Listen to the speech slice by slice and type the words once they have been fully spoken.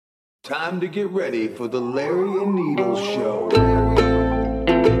Time to get ready for the Larry and Needles Show.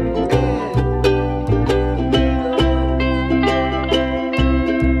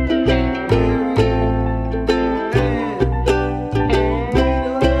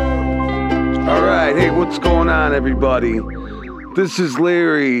 All right, hey, what's going on, everybody? This is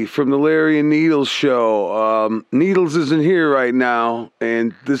Larry from the Larry and Needles Show. Needles isn't here right now,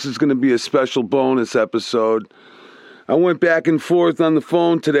 and this is going to be a special bonus episode. I went back and forth on the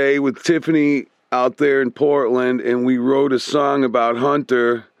phone today with Tiffany out there in Portland, and we wrote a song about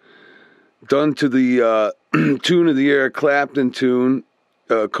Hunter, done to the tune of the Eric Clapton tune,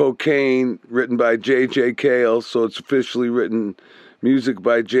 Cocaine, written by J.J. Cale, so it's officially written music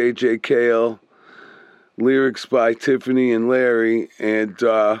by J.J. Cale, lyrics by Tiffany and Larry, and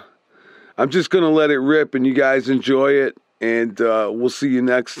I'm just going to let it rip, and you guys enjoy it, and we'll see you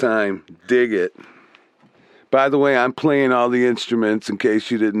next time. Dig it. By the way, I'm playing all the instruments in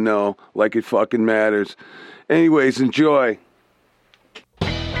case you didn't know, like it fucking matters. Anyways, enjoy. When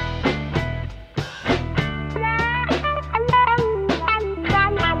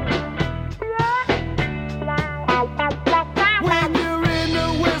you're in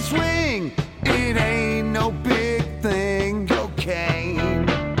the West Wing, it ain't no big thing, cocaine.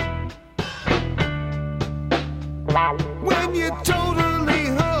 When you're totally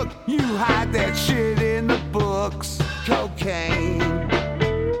hooked, you hide that shit in the books, cocaine.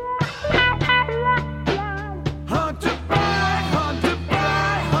 Hunter Biden,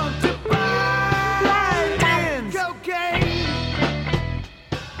 cocaine.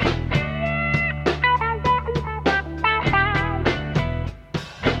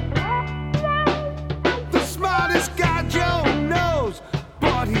 The smartest guy Joe knows,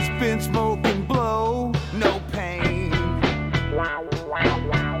 but he's been smoking blow, no pain.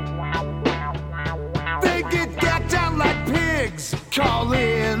 They get got down like pigs, call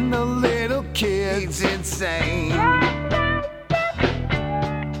in the little kids. He's insane.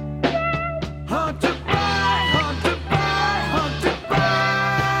 Hunter Biden, cocaine.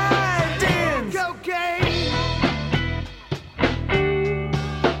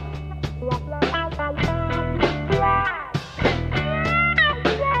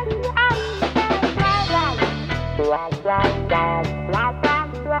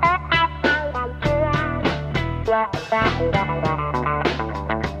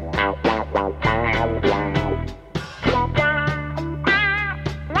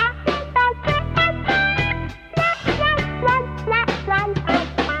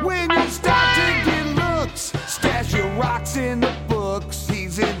 When you start to get looks, stash your rocks in the books.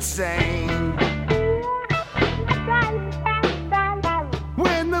 He's insane.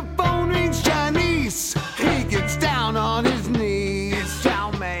 When the phone rings Chinese, he gets down on his knees.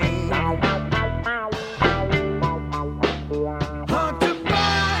 Chow mein. Hunter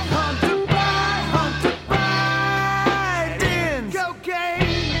Biden,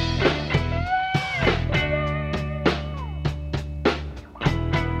 cocaine.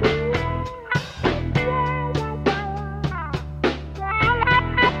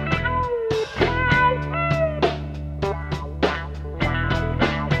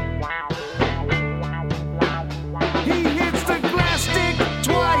 He hits the glass stick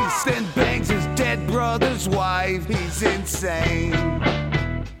twice, then bangs his dead brother's wife. He's insane.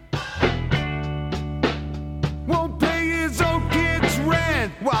 Won't pay his own kids'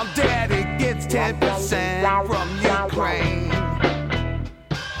 rent while daddy gets 10% from Ukraine.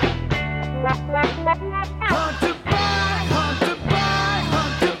 Hunter Biden, cocaine.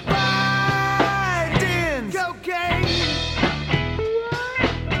 Hunter Biden, cocaine.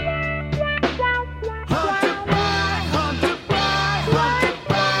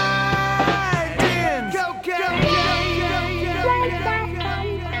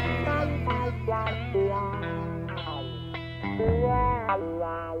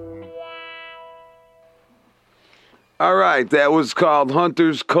 All right, that was called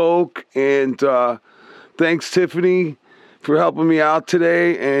Hunter's Coke, and thanks, Tiffany, for helping me out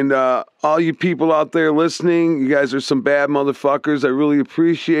today, and all you people out there listening, you guys are some bad motherfuckers. I really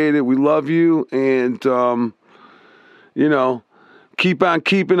appreciate it. We love you, and, keep on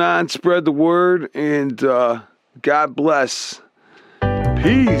keeping on, spread the word, and God bless.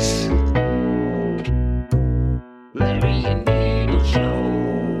 Peace.